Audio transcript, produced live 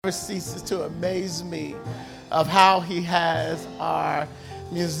Never ceases to amaze me of how he has our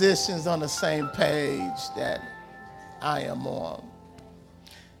musicians on the same page that I am on.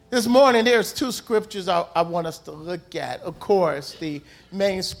 This morning, there's two scriptures I want us to look at. Of course, the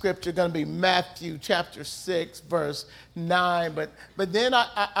main scripture is going to be Matthew chapter 6, verse 9. But then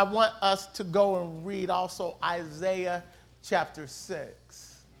I want us to go and read also Isaiah chapter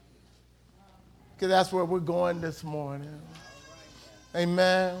 6. Because that's where we're going this morning.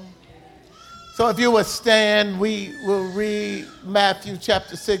 Amen. So if you would stand, we will read Matthew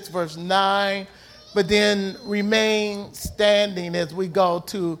chapter 6, verse 9, but then remain standing as we go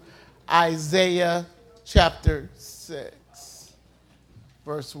to Isaiah chapter 6,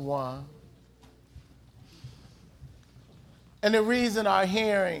 verse 1. And it reads in our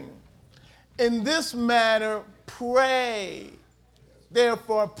hearing, in this manner pray,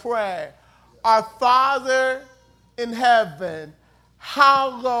 therefore pray, our Father in heaven,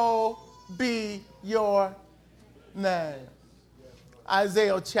 hallowed be your name.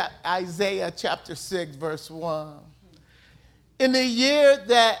 Isaiah chapter 6, verse 1. In the year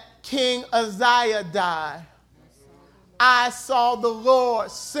that King Uzziah died, I saw the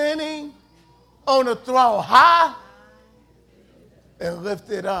Lord sitting on a throne high and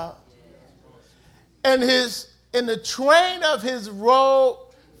lifted up. And the train of his robe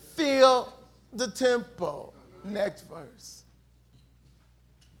filled the temple. Next verse.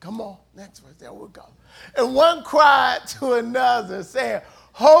 Come on, next verse, there we go. And one cried to another, saying,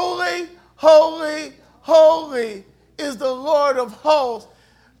 holy, holy, holy is the Lord of hosts.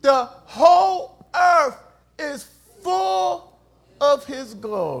 The whole earth is full of his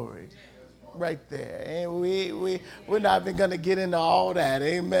glory. Right there. And we're not even going to get into all that.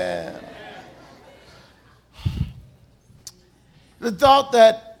 Amen. The thought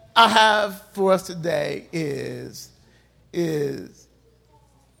that I have for us today is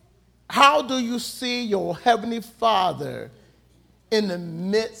how do you see your Heavenly Father in the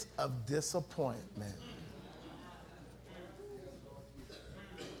midst of disappointment?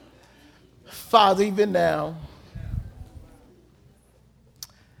 Father, even now,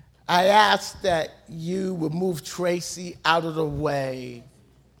 I ask that you would move Tracy out of the way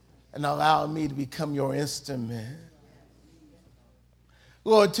and allow me to become your instrument.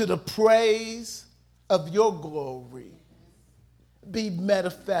 Lord, to the praise of your glory, be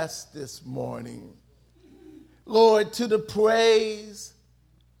manifest this morning. Lord, to the praise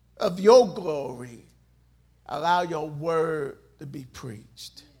of your glory, allow your word to be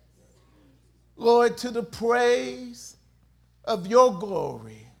preached. Lord, to the praise of your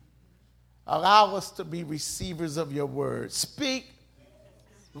glory, allow us to be receivers of your word. Speak,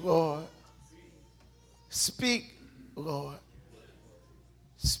 Lord. Speak, Lord.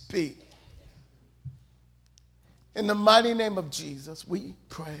 Speak. In the mighty name of Jesus, we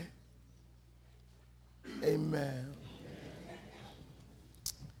pray. Amen.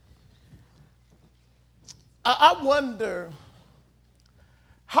 I wonder,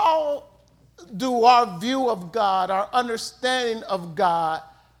 how do our view of God, our understanding of God,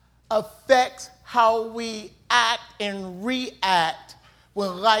 affect how we act and react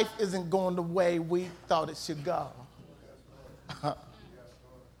when life isn't going the way we thought it should go?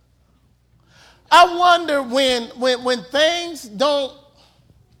 I wonder when things don't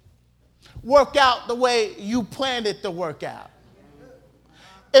work out the way you planned it to work out.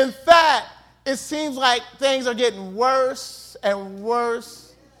 In fact, it seems like things are getting worse and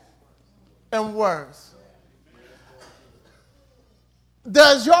worse and worse.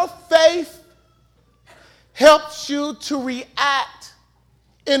 Does your faith help you to react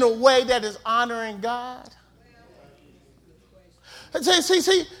in a way that is honoring God?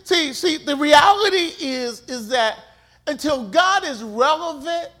 See, the reality is that until God is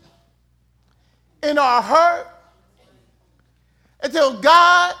relevant in our hurt, until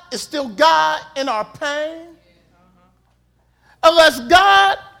God is still God in our pain, unless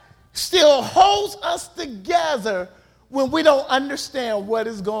God still holds us together when we don't understand what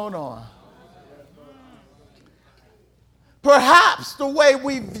is going on. Perhaps the way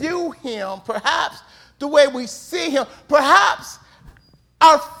we view him, perhaps the way we see him, perhaps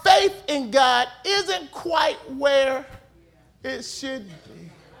our faith in God isn't quite where it should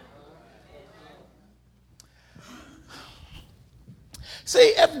be. See,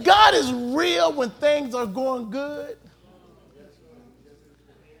 if God is real when things are going good,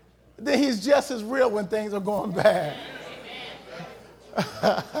 then he's just as real when things are going bad.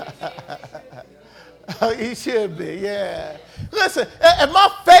 He should be, yeah. Listen, if my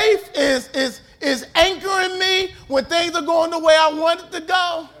faith is anchoring me when things are going the way I want it to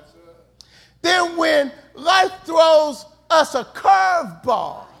go, then when life throws us a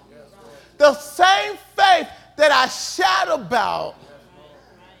curveball, the same faith that I shout about,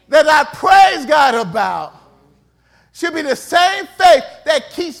 that I praise God about, should be the same faith that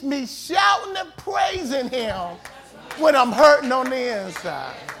keeps me shouting and praising him when I'm hurting on the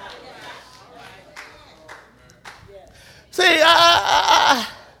inside. See, I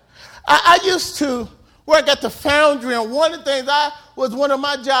used to work at the foundry, and one of the things one of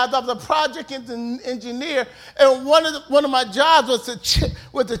my jobs, I was a project engineer, and one of my jobs was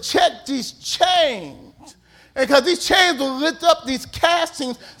to check these chains. And because these chains will lift up these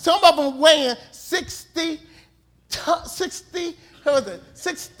castings, some of them weighing 60 tons,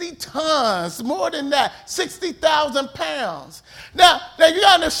 more than that, 60,000 pounds. Now you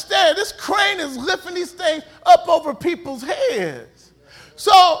understand, this crane is lifting these things up over people's heads.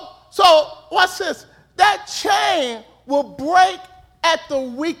 So watch this. That chain will break at the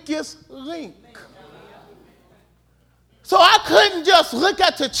weakest link. So I couldn't just look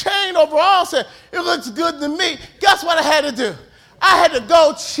at the chain overall and say, it looks good to me. Guess what I had to do? I had to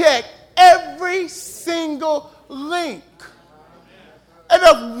go check every single link. And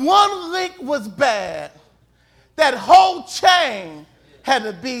if one link was bad, that whole chain had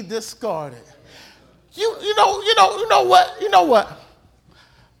to be discarded. You know what?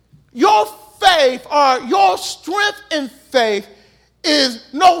 Your faith or your strength in faith is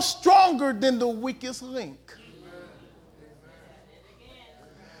no stronger than the weakest link.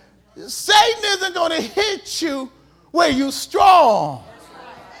 Satan isn't going to hit you where you're strong.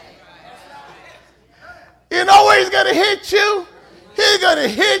 You know where he's going to hit you? He's going to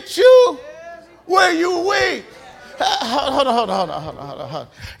hit you where you're weak. Hold on.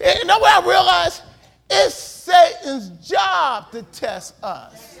 You know what I realized? It's Satan's job to test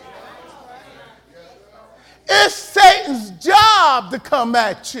us. It's Satan's job to come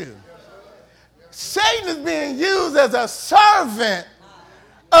at you. Satan is being used as a servant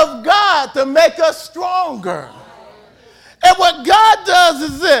of God to make us stronger. And what God does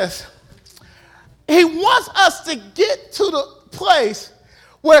is this. He wants us to get to the place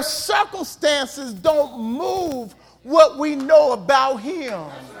where circumstances don't move what we know about him.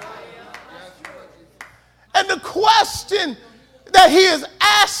 And the question that he is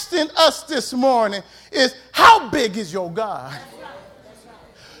asking us this morning is, how big is your God?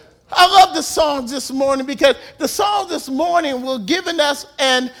 I love the song this morning because the song this morning will giving us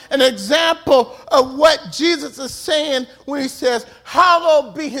an example of what Jesus is saying when he says,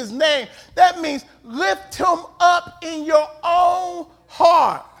 hallowed be his name. That means lift him up in your own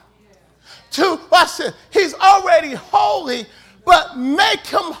heart. Watch this. He's already holy, but make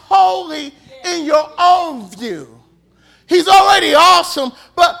him holy in your own view. He's already awesome,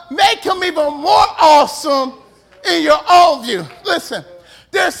 but make him even more awesome in your own view. Listen,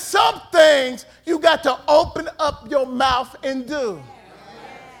 there's some things you got to open up your mouth and do.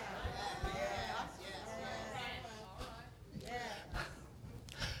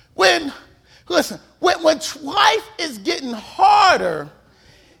 When life is getting harder,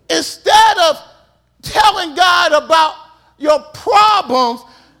 instead of telling God about your problems,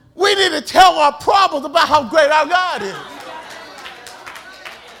 we need to tell our problems about how great our God is.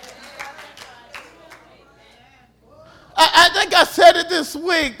 I think I said it this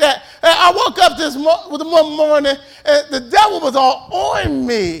week that I woke up one morning and the devil was all on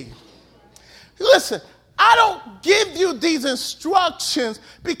me. Listen, I don't give you these instructions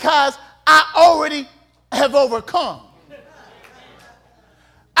because I already have overcome.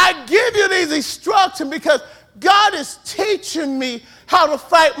 I give you these instructions because God is teaching me how to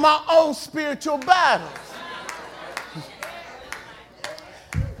fight my own spiritual battles.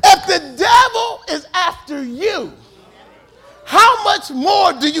 If the devil is after you, how much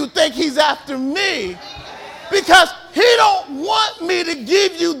more do you think he's after me? Because he don't want me to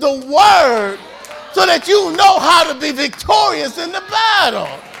give you the word so that you know how to be victorious in the battle.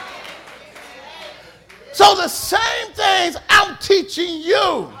 So the same things I'm teaching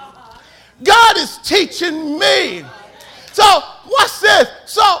you, God is teaching me. So what's this?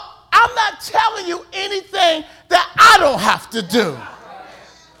 So I'm not telling you anything that I don't have to do.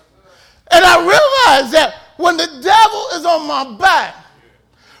 And I realize that when the devil is on my back,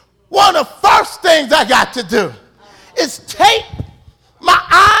 one of the first things I got to do is take my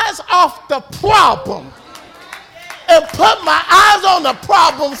eyes off the problem and put my eyes on the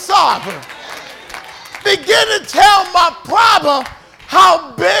problem solver. Begin to tell my problem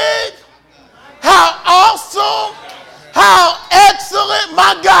how big, how awesome, how excellent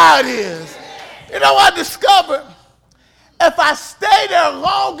my God is. You know what I discovered? If I stay there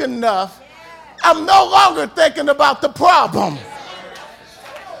long enough, I'm no longer thinking about the problem.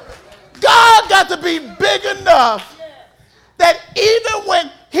 God got to be big enough that even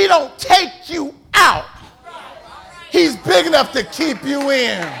when he don't take enough to keep you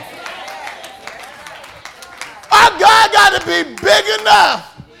in. Our God got to be big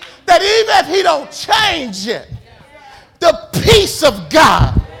enough that even if he don't change it, the peace of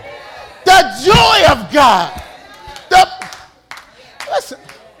God, the joy of God, listen,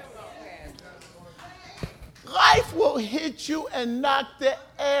 life will hit you and knock the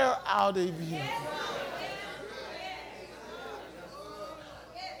air out of you.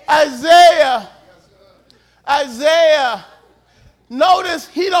 Isaiah, notice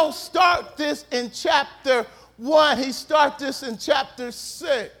he don't start this in chapter 1. He starts this in chapter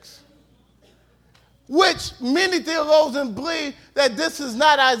 6, which many theologians believe that this is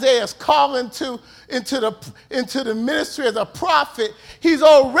not Isaiah's calling into the ministry as a prophet. He's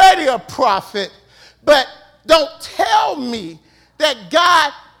already a prophet, but don't tell me that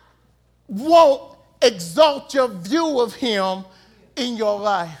God won't exalt your view of him in your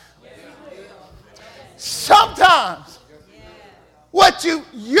life. Sometimes what you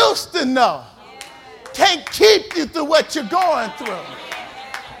used to know can't keep you through what you're going through.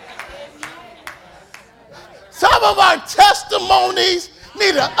 Some of our testimonies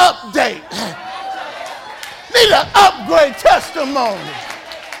need an update, need an upgrade testimony.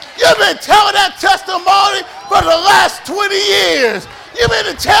 You've been telling that testimony for the last 20 years. You mean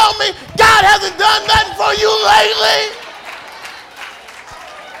to tell me God hasn't done nothing for you lately?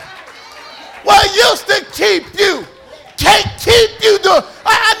 What used to keep you can't keep you doing.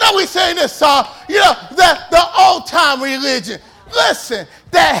 I know we saying this song, the old time religion. Listen,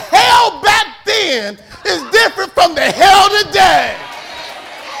 the hell back then is different from the hell today.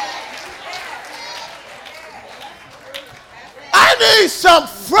 I need some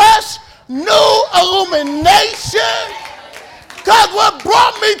fresh, new illumination. Because what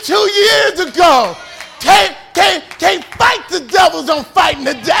brought me 2 years ago can't fight the devils I'm fighting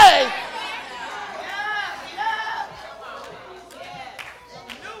today.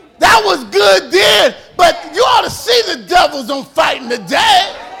 That was good then, but you ought to see the devils I'm fighting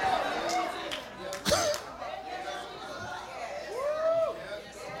today.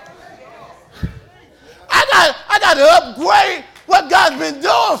 I got to upgrade what God's been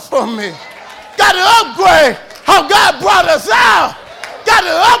doing for me. Got to upgrade how God brought us out. Got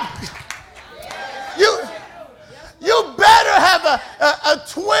to You better have a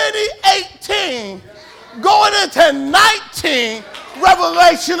 2018 going into 19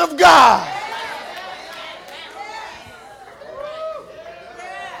 revelation of God.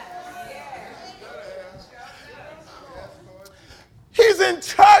 He's in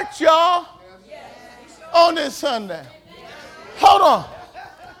church, y'all, on this Sunday. Hold on.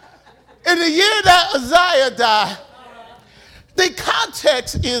 In the year that Uzziah died, the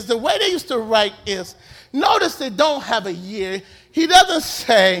context is, the way they used to write is, notice they don't have a year. He doesn't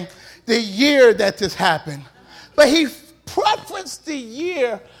say the year that this happened, but he preferenced the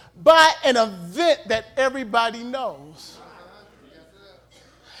year by an event that everybody knows.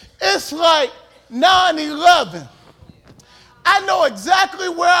 It's like 9/11. I know exactly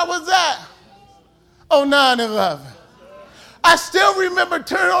where I was at on 9/11. I still remember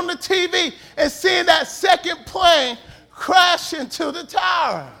turning on the TV and seeing that second plane crash into the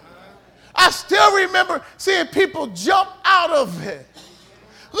tower. I still remember seeing people jump out of it.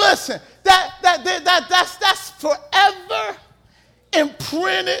 Listen, that's forever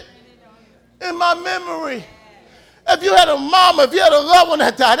imprinted in my memory. If you had a mama, if you had a loved one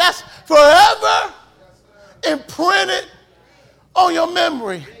that died, that's forever imprinted on your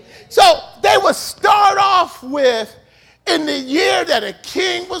memory. So they would start off with, in the year that a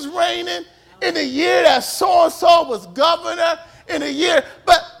king was reigning, in the year that so-and-so was governor, in the year,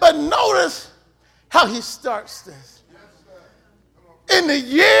 but notice how he starts this. In the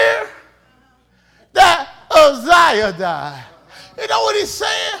year that Uzziah died. You know what he's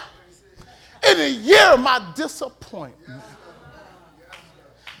saying? In the year of my disappointment.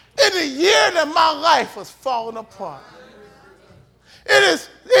 In the year that my life was falling apart.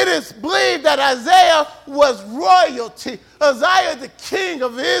 It is believed that Isaiah was royalty. Uzziah, the king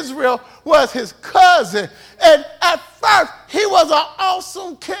of Israel, was his cousin. And at first, he was an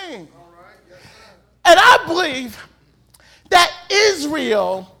awesome king. And I believe that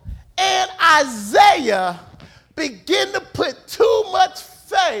Israel and Isaiah begin to put too much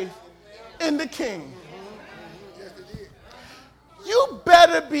faith in the king. You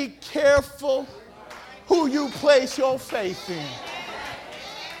better be careful who you place your faith in.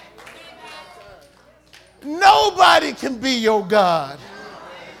 Nobody can be your God.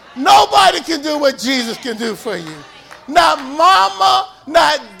 Nobody can do what Jesus can do for you. Not mama,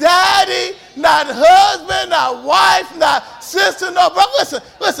 not daddy, not husband, not wife, not sister, no brother.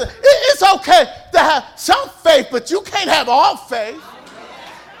 Listen, it's okay to have some faith, but you can't can't have all faith.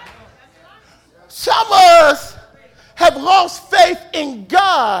 Some of us have lost faith in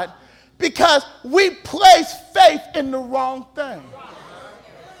God because we place faith in the wrong thing.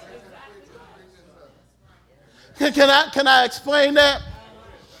 Can I explain that?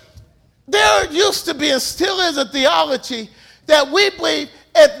 There used to be and still is a theology that we believe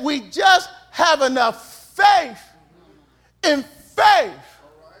if we just have enough faith in faith,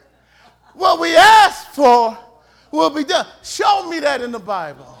 what we ask for will be done. Show me that in the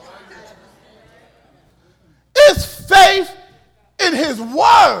Bible. It's faith in his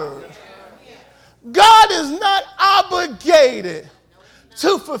word. God is not obligated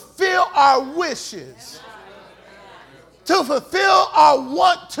to fulfill our wishes, to fulfill our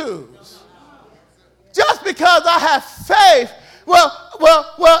want-tos. Just because I have faith,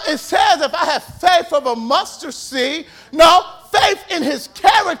 well, it says if I have faith of a mustard seed, no, faith in his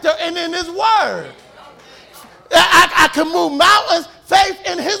character and in his word. I can move mountains, faith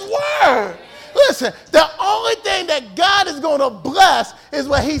in his word. Listen, the only thing that God is going to bless is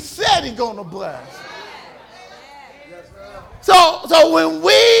what he said he's going to bless. So when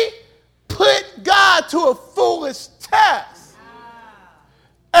we put God to a foolish test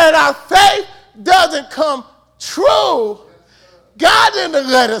and our faith doesn't come true, God didn't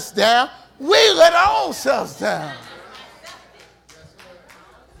let us down. We let our own selves down.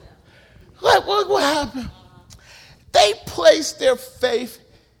 What happened? They placed their faith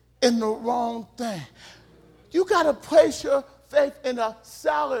in the wrong thing. You got to place your faith in a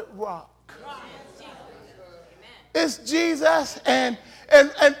solid rock. It's Jesus and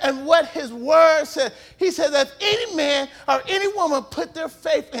what his word said. He said that if any man or any woman put their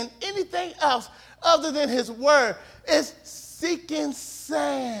faith in anything else other than his word, it's seeking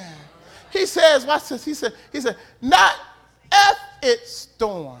sand. He says, watch this. He said, not if it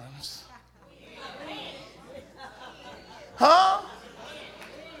storms. Huh?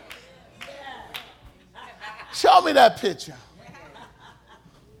 Show me that picture.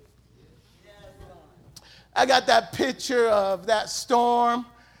 I got that picture of that storm.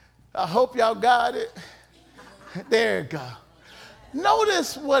 I hope y'all got it. There you go.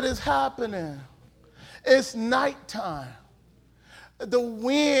 Notice what is happening. It's nighttime. The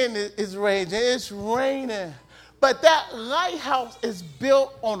wind is raging. It's raining. But that lighthouse is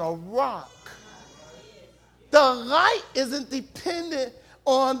built on a rock. The light isn't dependent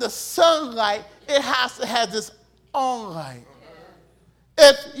on the sunlight. It has to have its own light.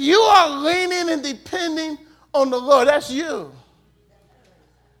 If you are leaning and depending on the Lord, that's you.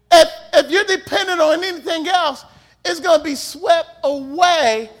 If you're dependent on anything else, it's going to be swept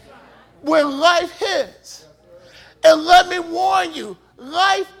away when life hits. And let me warn you,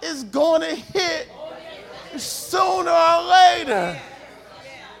 life is going to hit sooner or later.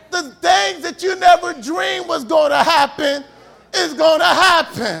 The things that you never dreamed was going to happen is going to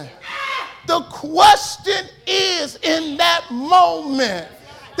happen. The question is in that moment,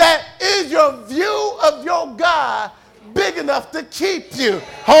 that is your view of your God big enough to keep you?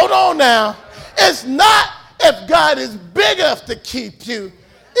 Hold on now. It's not if God is big enough to keep you.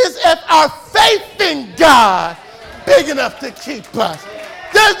 It's if our faith in God big enough to keep us.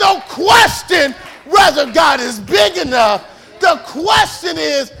 There's no question whether God is big enough. The question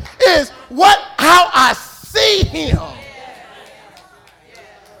is how I see him.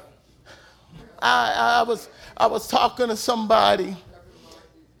 I was talking to somebody,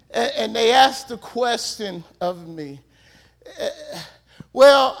 and they asked the question of me.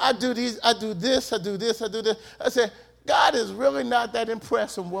 Well, I do this. I said, God is really not that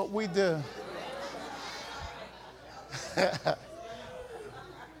impressed with what we do. I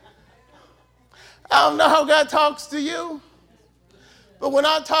don't know how God talks to you, but when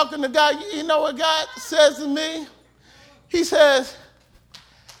I'm talking to God, you know what God says to me? He says,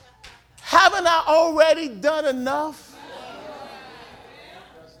 haven't I already done enough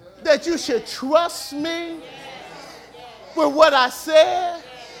that you should trust me with what I said?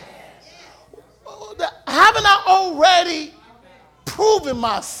 Haven't I already proven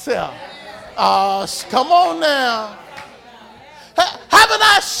myself? Come on now. Haven't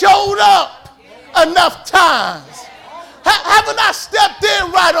I showed up enough times? Haven't I stepped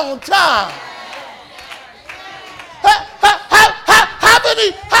in right on time?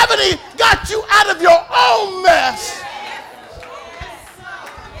 Haven't he got you out of your own mess?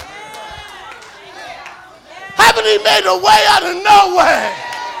 Haven't he made a way out of no way?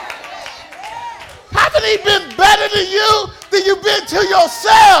 Haven't he been better to you than you've been to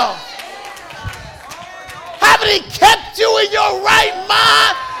yourself? Haven't he kept you in your right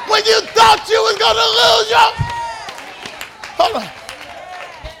mind when you thought you was going to lose your... Hold on.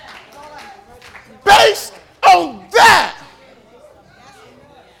 Based on that,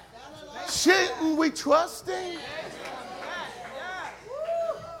 trusting?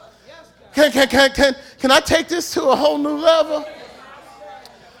 Can I take this to a whole new level?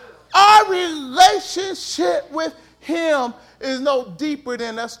 Our relationship with him is no deeper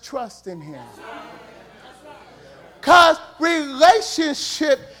than us trusting him. Because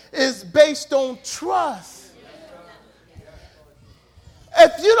relationship is based on trust.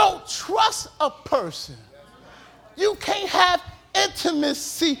 If you don't trust a person, you can't have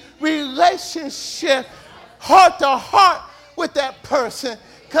intimacy, relationship, heart to heart with that person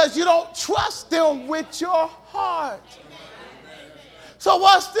because you don't trust them with your heart. So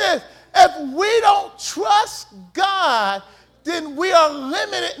what's this? If we don't trust God, then we are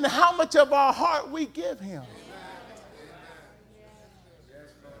limited in how much of our heart we give him.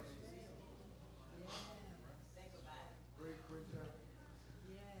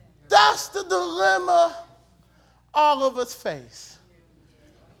 That's the dilemma all of us face.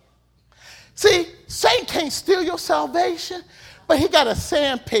 See, Satan can't steal your salvation, but he got a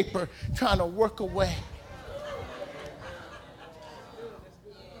sandpaper trying to work away.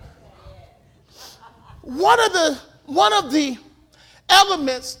 One of the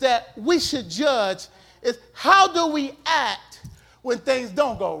elements that we should judge is how do we act when things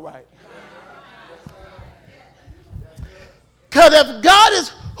don't go right. Because if God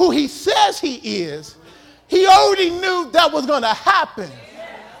is who he says he is, he already knew that was going to happen.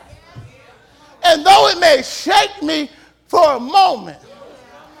 And though it may shake me for a moment,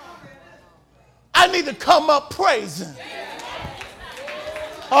 I need to come up praising.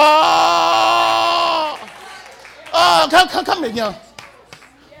 Come here, young.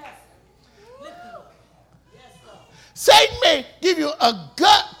 Satan may give you a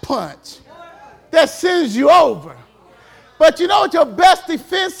gut punch that sends you over. But you know what your best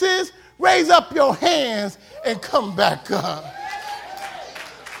defense is? Raise up your hands and come back up.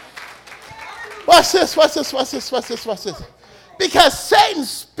 Watch this. Because Satan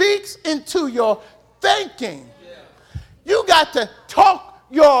speaks into your thinking. You got to talk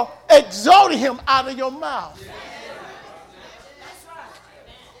your exalting him out of your mouth.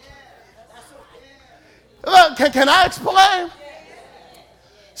 Look, can I explain?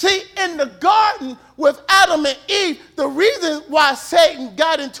 See, in the garden with Adam and Eve, the reason why Satan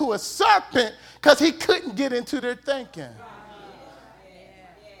got into a serpent, because he couldn't get into their thinking.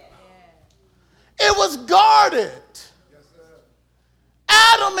 It was guarded.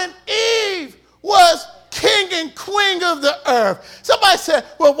 Adam and Eve was king and queen of the earth. Somebody said,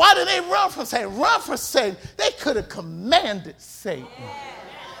 well, why did they run from Satan? Run from Satan. They could have commanded Satan.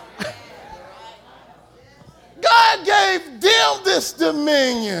 God gave them this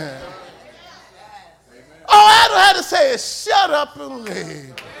dominion. All Adam had to say is shut up and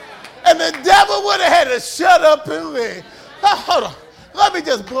leave. And the devil would have had to shut up and leave. Now, hold on. Let me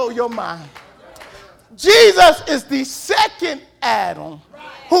just blow your mind. Jesus is the second Adam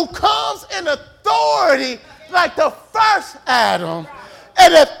who comes in authority like the first Adam.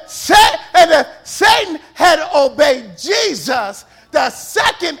 And if Satan had obeyed Jesus, the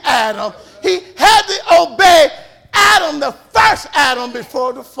second Adam, he had to obey Adam, the first Adam,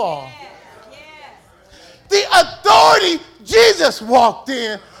 before the fall. The authority Jesus walked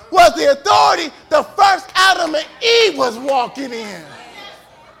in was the authority the first Adam and Eve was walking in.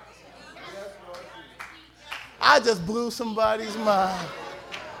 I just blew somebody's mind.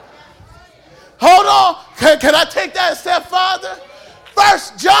 Hold on. Can I take that a step farther? 1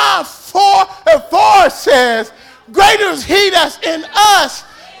 John 4:4 says, greater is he that's in us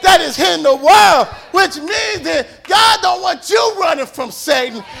that is in the world, which means that God don't want you running from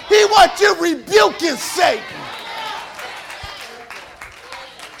Satan. He wants you rebuking Satan.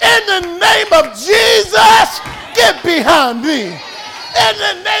 In the name of Jesus, get behind me. In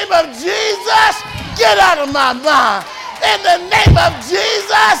the name of Jesus, get out of my mind. In the name of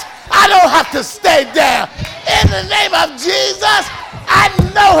Jesus, I don't have to stay down. In the name of Jesus, I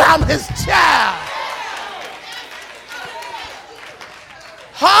know I'm his child.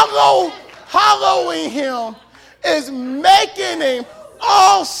 Hallowing him is making him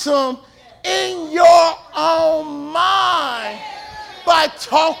awesome in your own mind by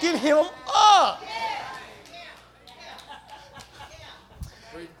talking him up.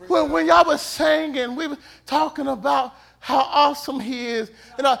 When y'all was singing, we were talking about how awesome he is.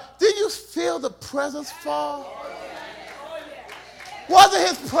 Did you feel the presence fall? Wasn't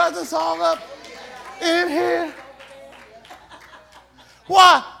his presence all up in here?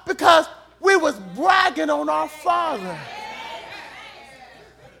 Why? Because we was bragging on our Father.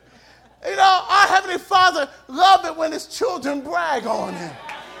 Our Heavenly Father loves it when his children brag on him.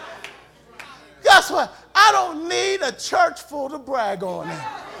 Guess what? I don't need a church full to brag on him.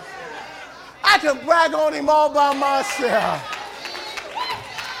 I can brag on him all by myself.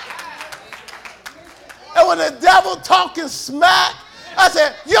 And when the devil talking smack, I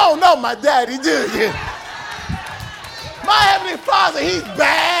said, you don't know my daddy, do you? My Heavenly Father, he's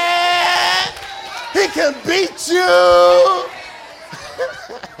bad. He can beat you.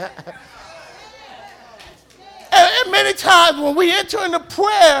 and many times when we enter into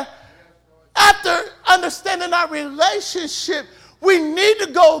prayer, after understanding our relationship, we need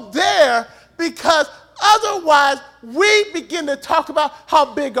to go there, because otherwise we begin to talk about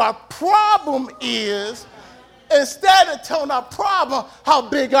how big our problem is instead of telling our problem how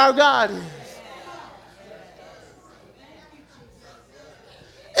big our God is.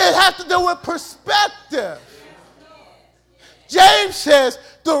 It has to do with perspective. James says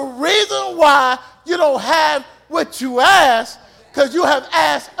the reason why you don't have what you ask, because you have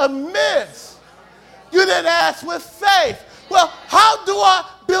asked amiss. You didn't ask with faith. Well, how do I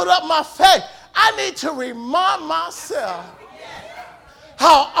build up my faith? I need to remind myself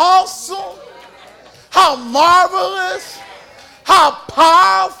how awesome, how marvelous, how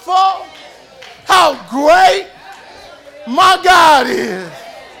powerful, how great my God is.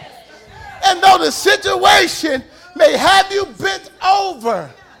 And though the situation may have you bent over,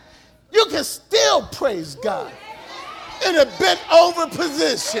 you can still praise God in a bent over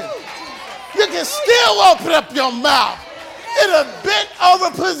position. You can still open up your mouth in a bent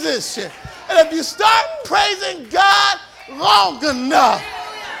over position. And if you start praising God long enough,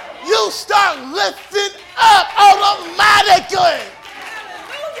 you start lifting up automatically.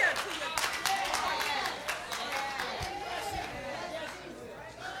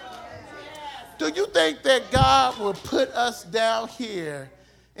 Do you think that God will put us down here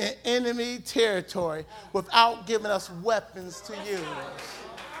in enemy territory without giving us weapons to use?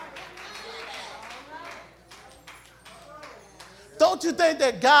 Don't you think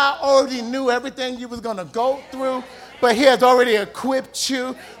that God already knew everything you was going to go through, but he has already equipped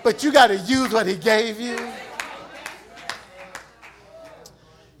you, but you got to use what he gave you?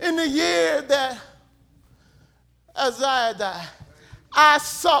 In the year that Isaiah died,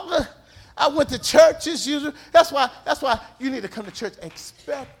 I went to church as usual. That's why you need to come to church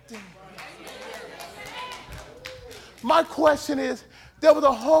expecting. My question is, there was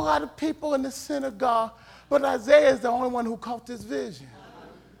a whole lot of people in the synagogue, but Isaiah is the only one who caught this vision.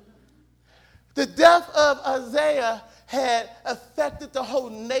 The death of Isaiah had affected the whole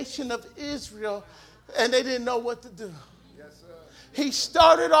nation of Israel, and they didn't know what to do. He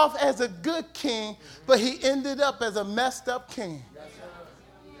started off as a good king, but he ended up as a messed up king.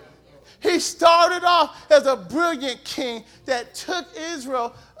 He started off as a brilliant king that took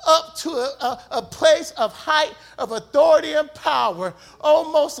Israel up to a place of height of authority and power,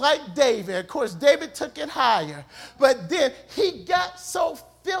 almost like David. Of course, David took it higher. But then he got so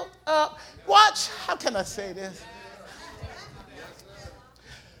filled up. Watch, how can I say this?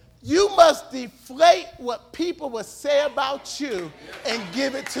 You must deflate what people will say about you and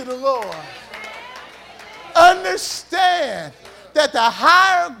give it to the Lord. Understand that the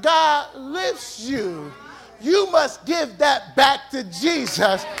higher God lifts you, you must give that back to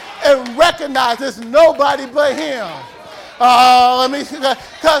Jesus and recognize there's nobody but him.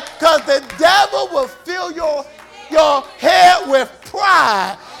 Because the devil will fill your head with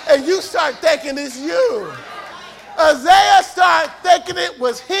pride, and you start thinking it's you. Isaiah started thinking it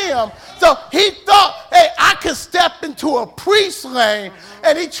was him. So he thought, hey, I can step into a priest lane,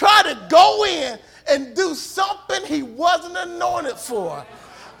 and he tried to go in and do something he wasn't anointed for.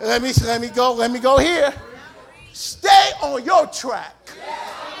 Let me go here. Stay on your track.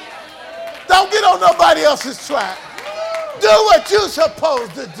 Don't get on nobody else's track. Do what you're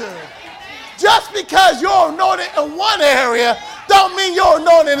supposed to do. Just because you're anointed in one area don't mean you're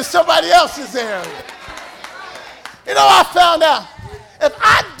anointed in somebody else's area. You know, I found out if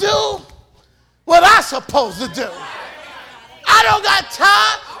I do what I'm supposed to do, I don't got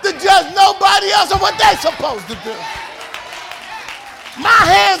time to judge nobody else on what they're supposed to do. My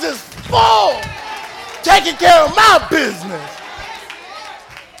hands is full taking care of my business.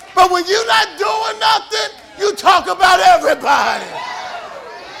 But when you're not doing nothing, you talk about everybody.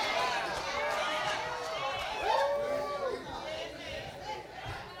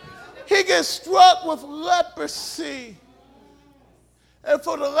 He gets struck with leprosy. And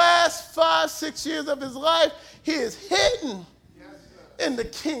for the last 5-6 years of his life, he is hidden in the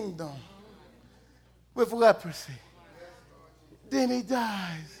kingdom with leprosy. Then he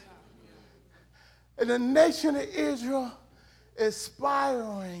dies. And the nation of Israel is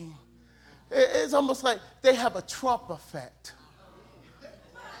spiraling. It's almost like they have a Trump effect.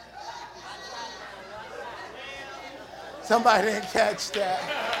 Somebody didn't catch that.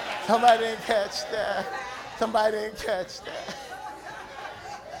 Somebody didn't catch that. Somebody didn't catch that.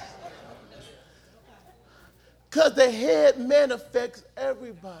 Because the head man affects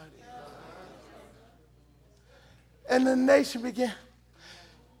everybody. And the nation began.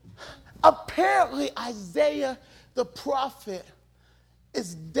 Apparently, Isaiah the prophet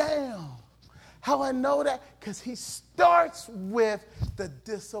is down. How I know that? Because he starts with the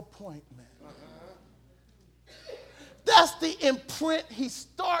disappointment. That's the imprint he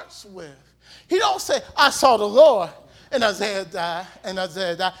starts with. He don't say, I saw the Lord, and Isaiah died, and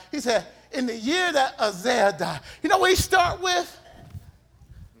Isaiah died. He said, in the year that Isaiah died. You know what he starts with?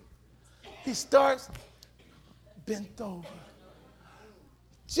 He starts bent over.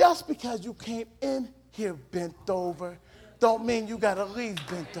 Just because you came in here bent over, don't mean you got to leave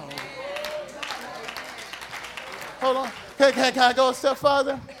bent over. Hold on. Can I go a step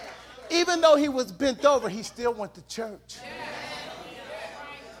further? Even though he was bent over, he still went to church.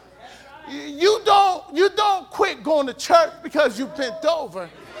 You don't quit going to church because you bent over.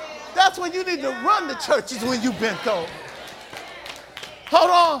 That's when you need to run the churches, when you bent over. Hold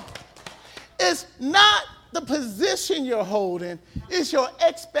on. It's not the position you're holding. It's your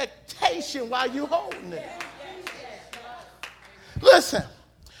expectation while you're holding it. Listen,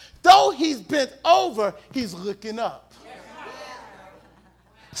 though he's bent over, he's looking up.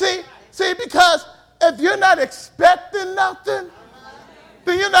 See, because if you're not expecting nothing,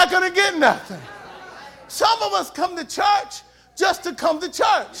 then you're not going to get nothing. Some of us come to church just to come to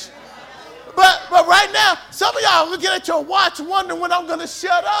church. But right now, some of y'all are looking at your watch wondering when I'm going to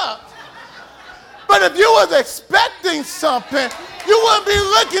shut up. But if you was expecting something, you wouldn't be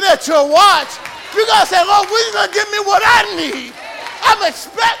looking at your watch. You're going to say, Lord, when are you going to give me what I need? I'm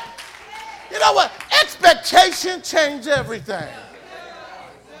expecting. You know what? Expectation changes everything.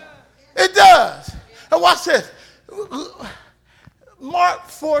 It does. And watch this. Mark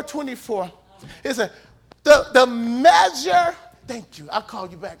 4:24. It says, the measure, thank you, I'll call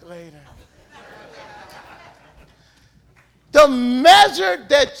you back later. The measure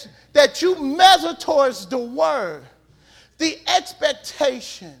that you measure towards the word, the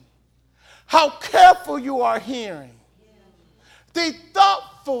expectation, how careful you are hearing, the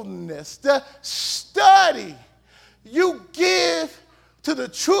thoughtfulness, the study you give to the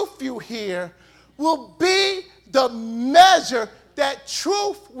truth you hear will be the measure that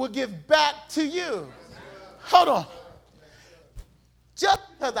truth will give back to you. Hold on. Just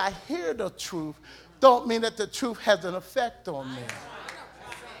because I hear the truth don't mean that the truth has an effect on me.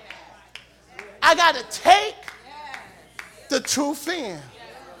 I got to take the truth in.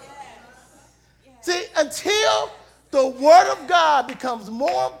 See, until the word of God becomes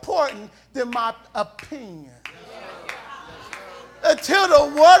more important than my opinion. Until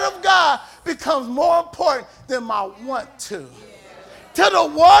the word of God becomes more important than my want to. To the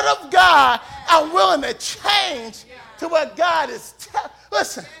word of God, I'm willing to change to what God is telling.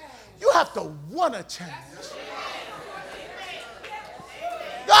 Listen, you have to want to change.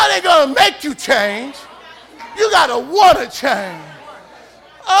 God ain't going to make you change. You got to want to change.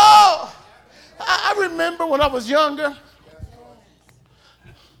 Oh, I remember when I was younger,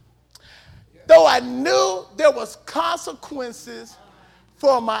 though I knew there was consequences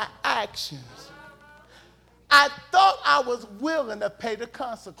for my actions, I thought I was willing to pay the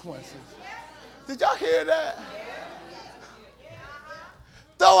consequences. Did y'all hear that?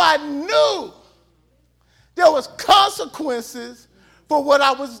 Though I knew there was consequences for what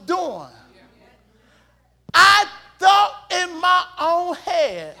I was doing, I thought in my own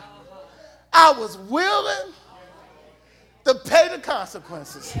head I was willing to pay the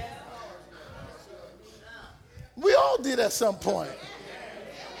consequences. We all did at some point.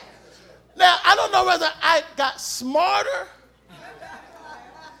 Now, I don't know whether I got smarter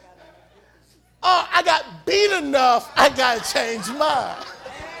or I got beat enough, I got to change mine.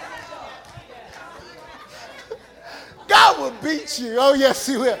 God will beat you. Oh, yes,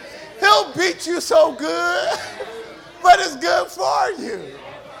 he will. He'll beat you so good, but it's good for you.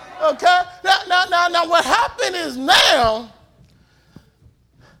 Okay? Now, what happened is now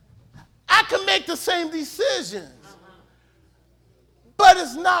I can make the same decisions, but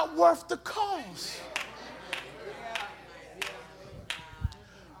it's not worth the cost.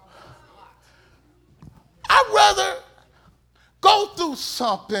 I'd rather go through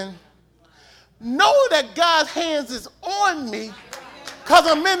something, know that God's hands is on me because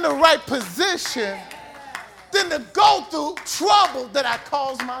I'm in the right position, than to go through trouble that I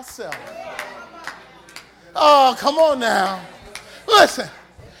caused myself. Oh, come on now. Listen,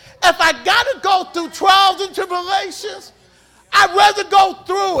 if I got to go through trials and tribulations, I'd rather go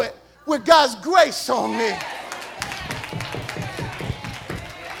through it with God's grace on me.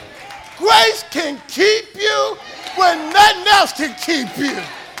 Grace can keep you when nothing else can keep you.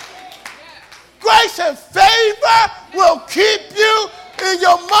 Grace and favor will keep you and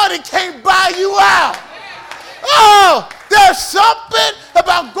your money can't buy you out. Oh, there's something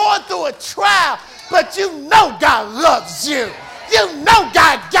about going through a trial, but you know God loves you. You know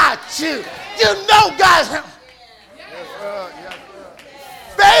God got you. You know God.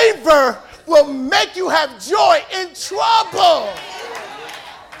 Favor will make you have joy in trouble.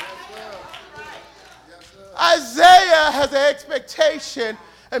 Isaiah has an expectation,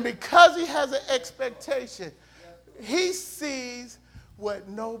 and because he has an expectation, he sees what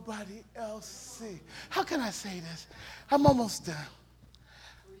nobody else sees. How can I say this? I'm almost done.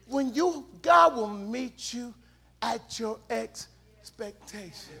 God will meet you at your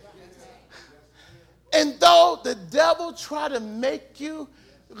expectation. And though the devil try to make you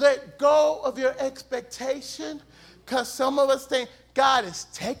let go of your expectation, because some of us think God is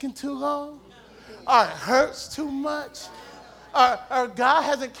taking too long, or it hurts too much, or God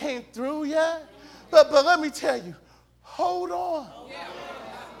hasn't came through yet. But let me tell you, hold on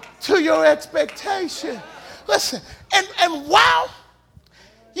to your expectation. Listen, and while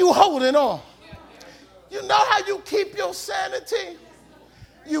you holding on, you know how you keep your sanity?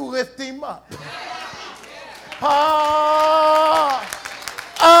 You lift him up.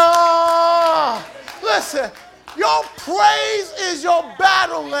 Listen, your praise is your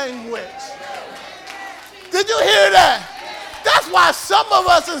battle language. Did you hear that? That's why some of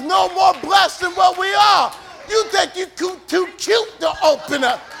us is no more blessed than what we are. You think you're too cute to open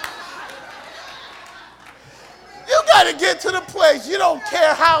up. You got to get to the place you don't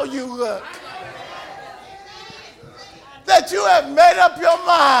care how you look. That you have made up your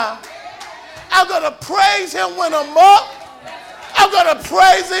mind. I'm going to praise him when I'm up. I'm going to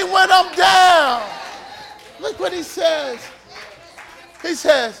praise him when I'm down. Look what he says. It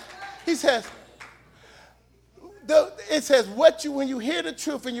says, when you hear the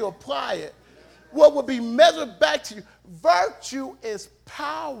truth and you apply it, what will be measured back to you? Virtue is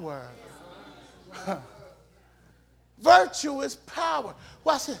power. Virtue is power.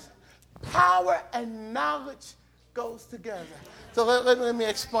 Watch this. Power and knowledge goes together. So let me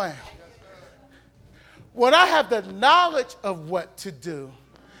explain. When I have the knowledge of what to do,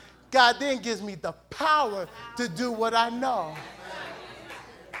 God then gives me the power to do what I know.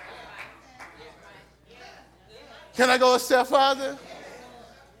 Can I go a step further?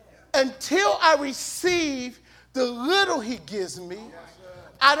 Until I receive the little he gives me,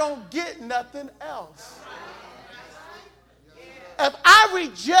 I don't get nothing else. If I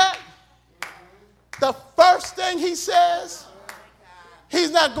reject the first thing he says,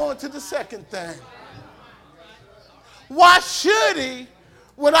 he's not going to the second thing. Why should he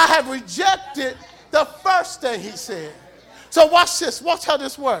when I have rejected the first thing he said? So watch this. Watch how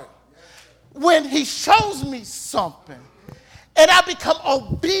this works. When he shows me something and I become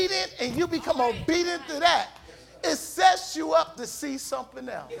obedient and you become obedient to that, it sets you up to see something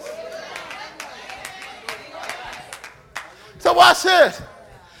else. So watch this.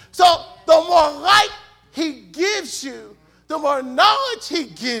 So the more light he gives you, the more knowledge he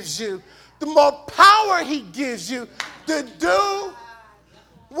gives you, the more power he gives you to do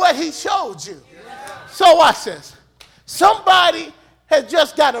what he showed you. So watch this. Somebody has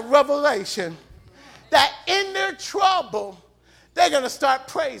just got a revelation that in their trouble, they're going to start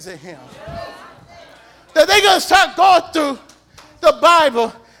praising him. That they're going to start going through the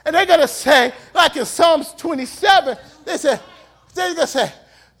Bible and they're going to say, like in Psalms 27, they're going to say,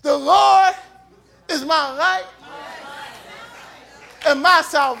 the Lord is my light and my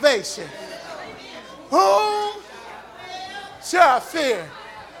salvation. Whom shall I fear?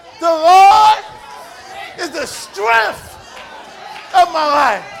 The Lord is the strength of my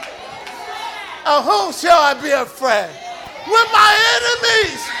life. Of whom shall I be afraid? When my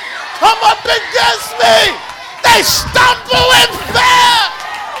enemies come up against me, they stumble and fail.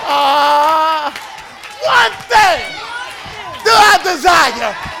 One thing do I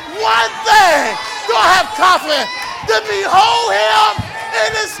desire. One thing do I have confidence. To behold him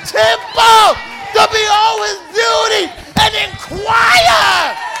in his temple. To behold his beauty and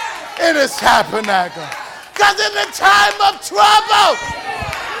inquire in his tabernacle. Because in the time of trouble,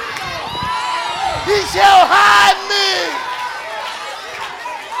 he shall hide me.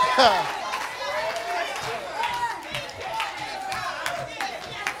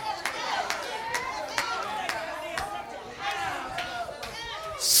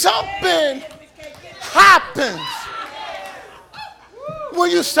 Something happens when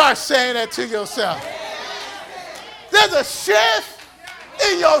you start saying that to yourself. There's a shift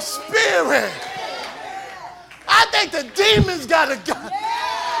in your spirit. I think the demons got to go.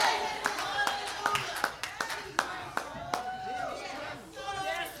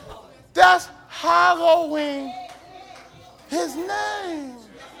 That's hallowing his name.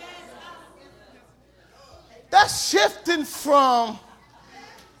 That's shifting from,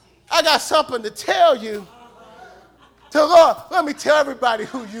 I got something to tell you, to Lord, let me tell everybody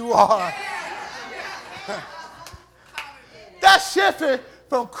who you are. That's shifting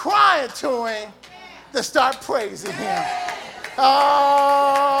from crying to him to start praising him.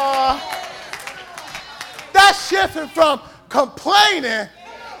 That's shifting from complaining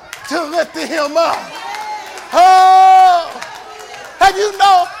to lifting him up. Have you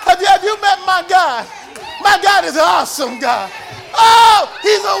met my God? My God is an awesome God.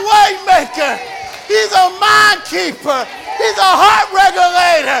 He's a way maker. He's a mind keeper. He's a heart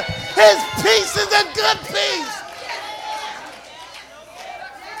regulator. His peace is a good peace.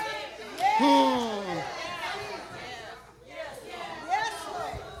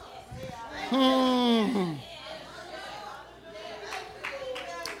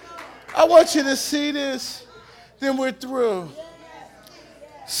 I want you to see this, then we're through.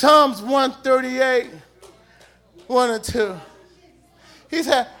 Psalms 138, 1 and 2. He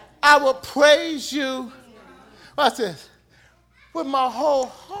said, I will praise you, watch this, with my whole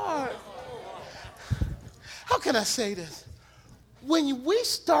heart. How can I say this? When we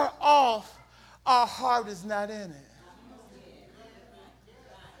start off, our heart is not in it.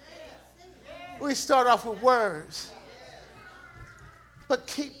 We start off with words, but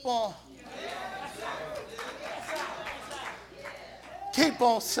keep on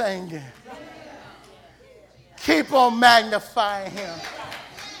singing. Keep on magnifying him.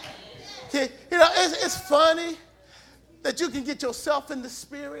 You know, it's funny that you can get yourself in the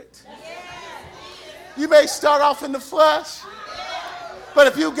spirit. You may start off in the flesh, but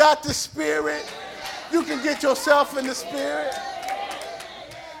if you got the spirit, you can get yourself in the spirit.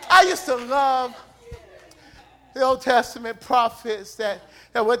 I used to love the Old Testament prophets that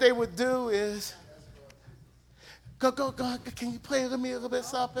what they would do is, go, can you play with me a little bit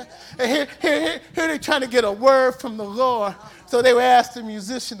something? And here they're trying to get a word from the Lord. So they would ask the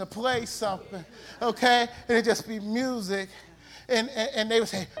musician to play something, okay? And it'd just be music. And they would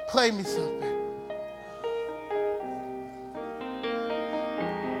say, play me something.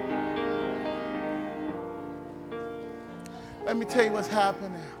 Let me tell you what's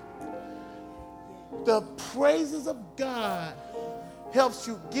happening. The praises of God helps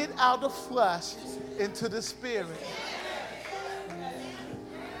you get out of flesh into the spirit.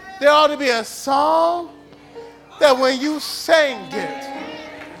 There ought to be a song that when you sing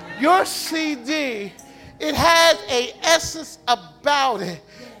it, your CD, it has an essence about it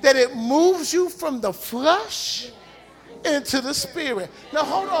that it moves you from the flesh into the spirit. Now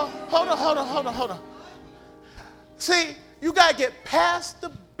hold on. See, you got to get past the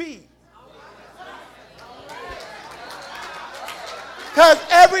beat. Because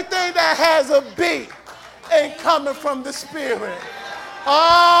everything that has a beat ain't coming from the spirit.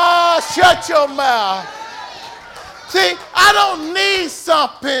 Shut your mouth. See, I don't need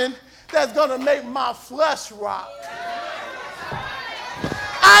something that's going to make my flesh rock.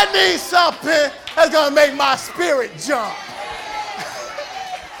 I need something that's going to make my spirit jump.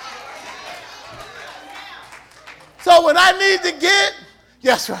 So when I need to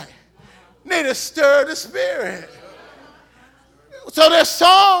need to stir the spirit. So there's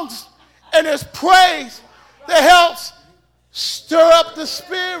songs and there's praise that helps stir up the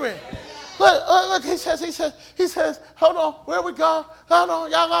spirit. Look, he says, hold on, where we go? Hold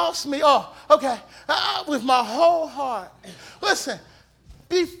on, y'all lost me. Oh, okay, with my whole heart. Listen,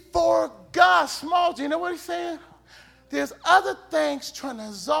 before God, small, do you know what he's saying? There's other things trying to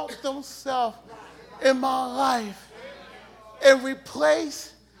exalt themselves in my life and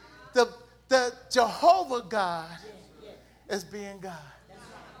replace the Jehovah God as being God.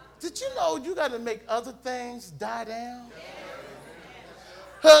 Did you know you got to make other things die down?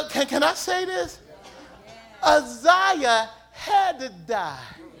 Can I say this? Isaiah had to die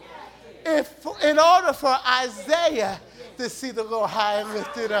in order for Isaiah to see the Lord high and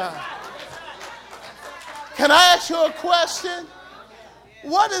lifted up. Can I ask you a question?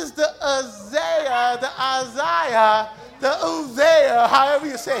 What is the Isaiah, however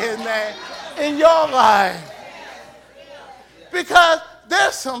you say his name, in your life? Because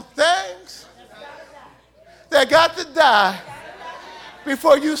there's some things that got to die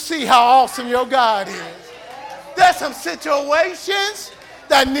before you see how awesome your God is. There's some situations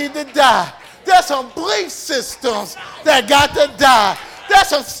that need to die. There's some belief systems that got to die. There's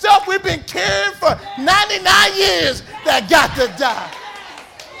some stuff we've been carrying for 99 years that got to die.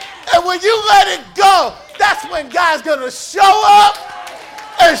 And when you let it go, that's when God's going to show up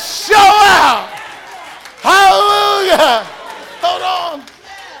and show out. Hallelujah. Hold on.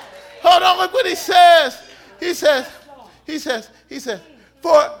 Hold on, look what he says. He says,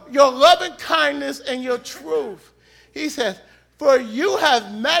 for your loving kindness and your truth. He says, for you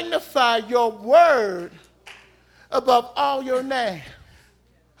have magnified your word above all your name.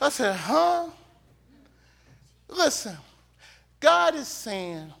 I said, huh? Listen, God is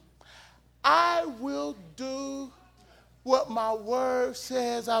saying, I will do what my word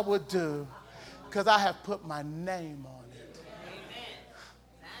says I would do because I have put my name on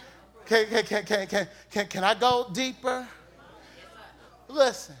it. Can I go deeper?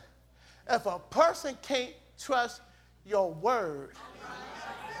 Listen, if a person can't trust your word,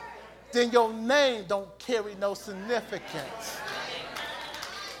 then your name don't carry no significance.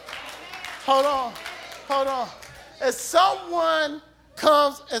 Hold on. If someone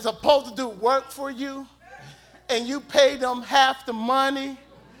comes and is supposed to do work for you and you pay them half the money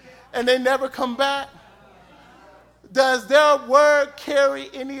and they never come back, does their word carry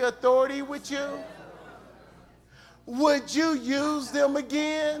any authority with you? Would you use them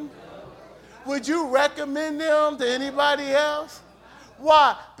again? Would you recommend them to anybody else?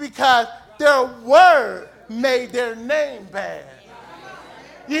 Why? Because their word made their name bad.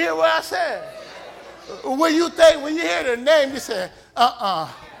 You hear what I said? When you hear their name, you say,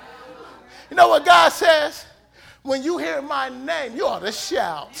 You know what God says? When you hear my name, you ought to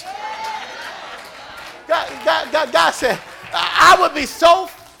shout. God said, I would be so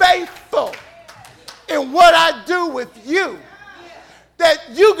faithful in what I do with you that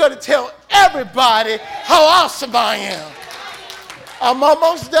you're going to tell everybody how awesome I am. I'm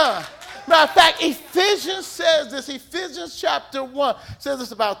almost done. Matter of fact, Ephesians says this. Ephesians chapter 1 says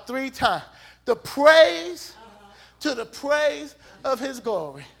this about 3 times. The praise to the praise of his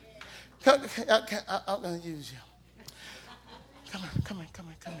glory. I'm going to use you. Come here.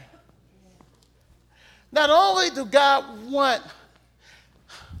 Not only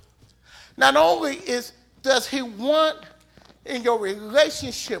does he want in your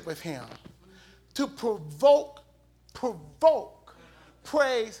relationship with him to provoke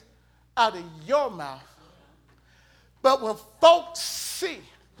praise out of your mouth, but when folks see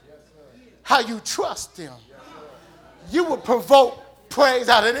how you trust them, you will provoke praise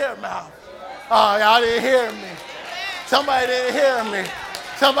out of their mouth. Oh, y'all didn't hear me. Somebody didn't hear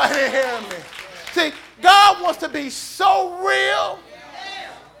me. See, God wants to be so real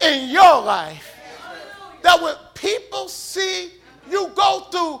in your life that when people see you go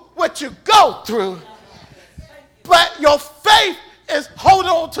through what you go through, but your faith is hold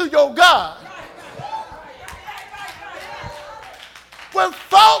on to your God. When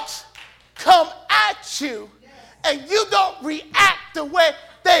folks come at you and you don't react the way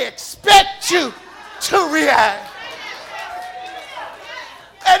they expect you to react,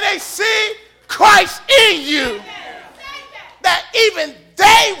 and they see Christ in you, that even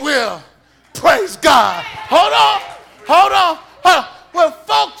they will praise God. Hold on. When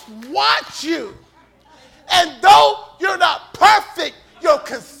folks watch you, and though you're not perfect, you're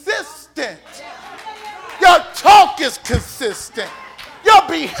consistent. Your talk is consistent. Your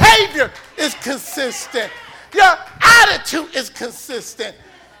behavior is consistent. Your attitude is consistent.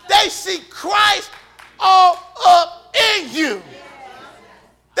 They see Christ all up in you.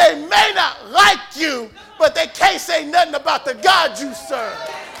 They may not like you, but they can't say nothing about the God you serve.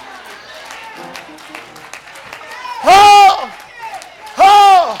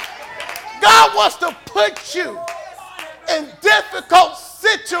 God wants to put you in difficult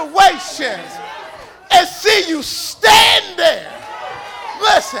situations and see you stand there.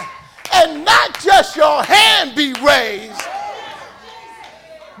 Listen, and not just your hand be raised,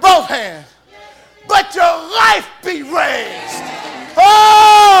 both hands, but your life be raised.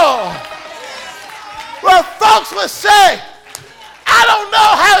 Well, folks would say, I don't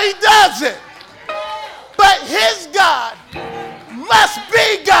know how he does it, but his God must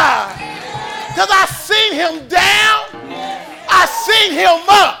be God. Because I seen him down, I seen him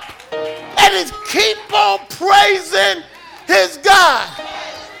up, and he keep on praising his God.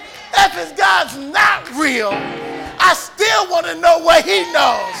 If his God's not real, I still want to know what he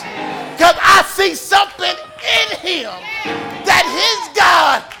knows. Because I see something in him that his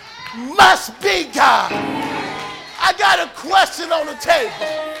God must be God. I got a question on the table.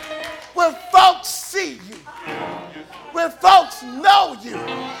 When folks see you, when folks know you,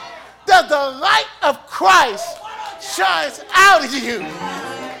 does the light of Christ shines out of you,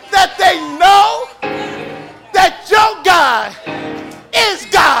 that they know that your God is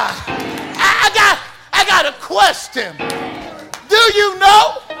God? I got a question. Do you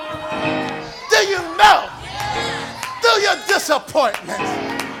know? Through your disappointments,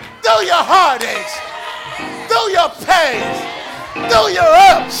 through your heartaches, through your pains, through your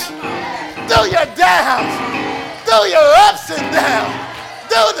ups, through your downs, through your ups and downs,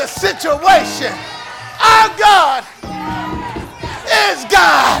 through the situation. Our God is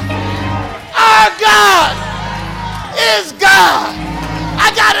God. Our God is God.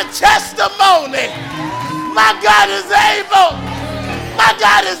 I got a testimony. My God is able. My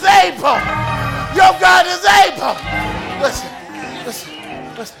God is able. Your God is able. Listen.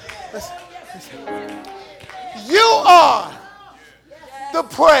 You are the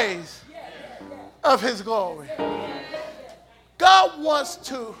praise of his glory. God wants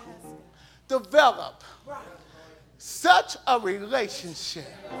to develop such a relationship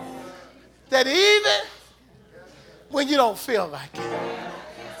that even when you don't feel like it,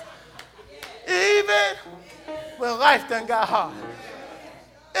 even when life done got hard,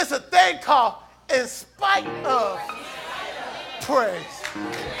 it's a thing called in spite of praise.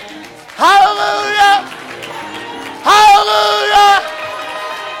 Hallelujah! Hallelujah!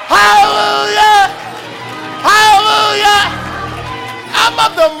 Hallelujah! Hallelujah! I'm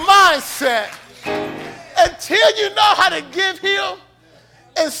of the mindset until you know how to give him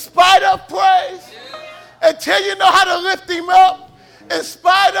in spite of praise, until you know how to lift him up in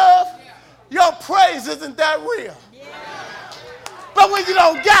spite of, your praise isn't that real. But when you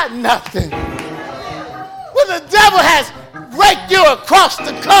don't got nothing, when the devil has raked you across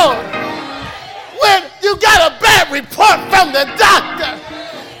the cone, when you got a bad report from the doctor,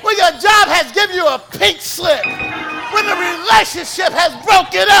 when your job has given you a pink slip, when the relationship has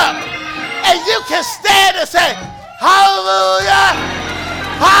broken up, and you can stand and say, hallelujah,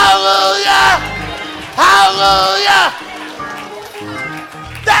 hallelujah, hallelujah.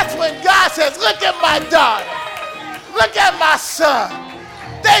 That's when God says, look at my daughter, look at my son.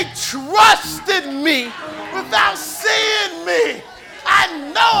 They trusted me without seeing me.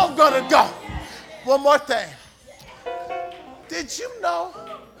 I know I'm going to go. One more thing. Did you know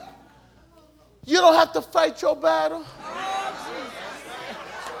you don't have to fight your battle?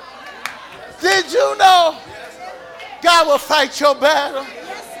 Did you know God will fight your battle?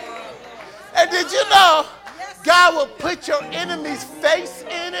 And did you know God will put your enemy's face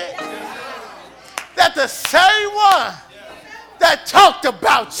in it? That the same one that talked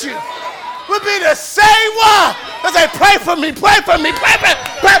about you would be the same one that say, pray for me, pray for me, pray for me,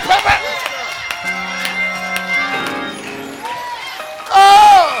 pray for me.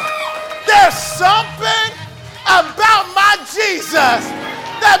 Oh, there's something about my Jesus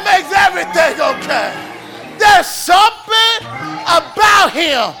that makes everything okay. There's something about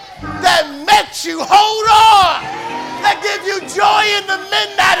him that makes you hold on, that gives you joy in the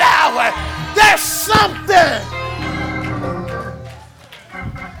midnight hour. There's something.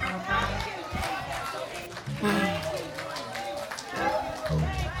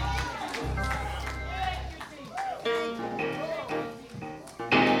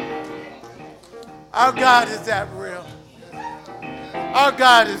 Our God is that real. Our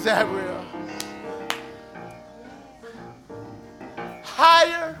God is that real.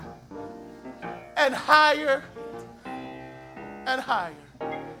 Higher and higher and higher.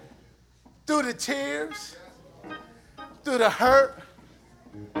 Through the tears, through the hurt,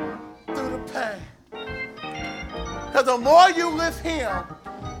 through the pain. Because the more you lift him,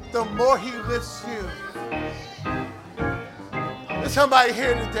 the more he lifts you. There's somebody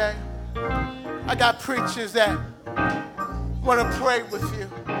here today. I got preachers that want to pray with you.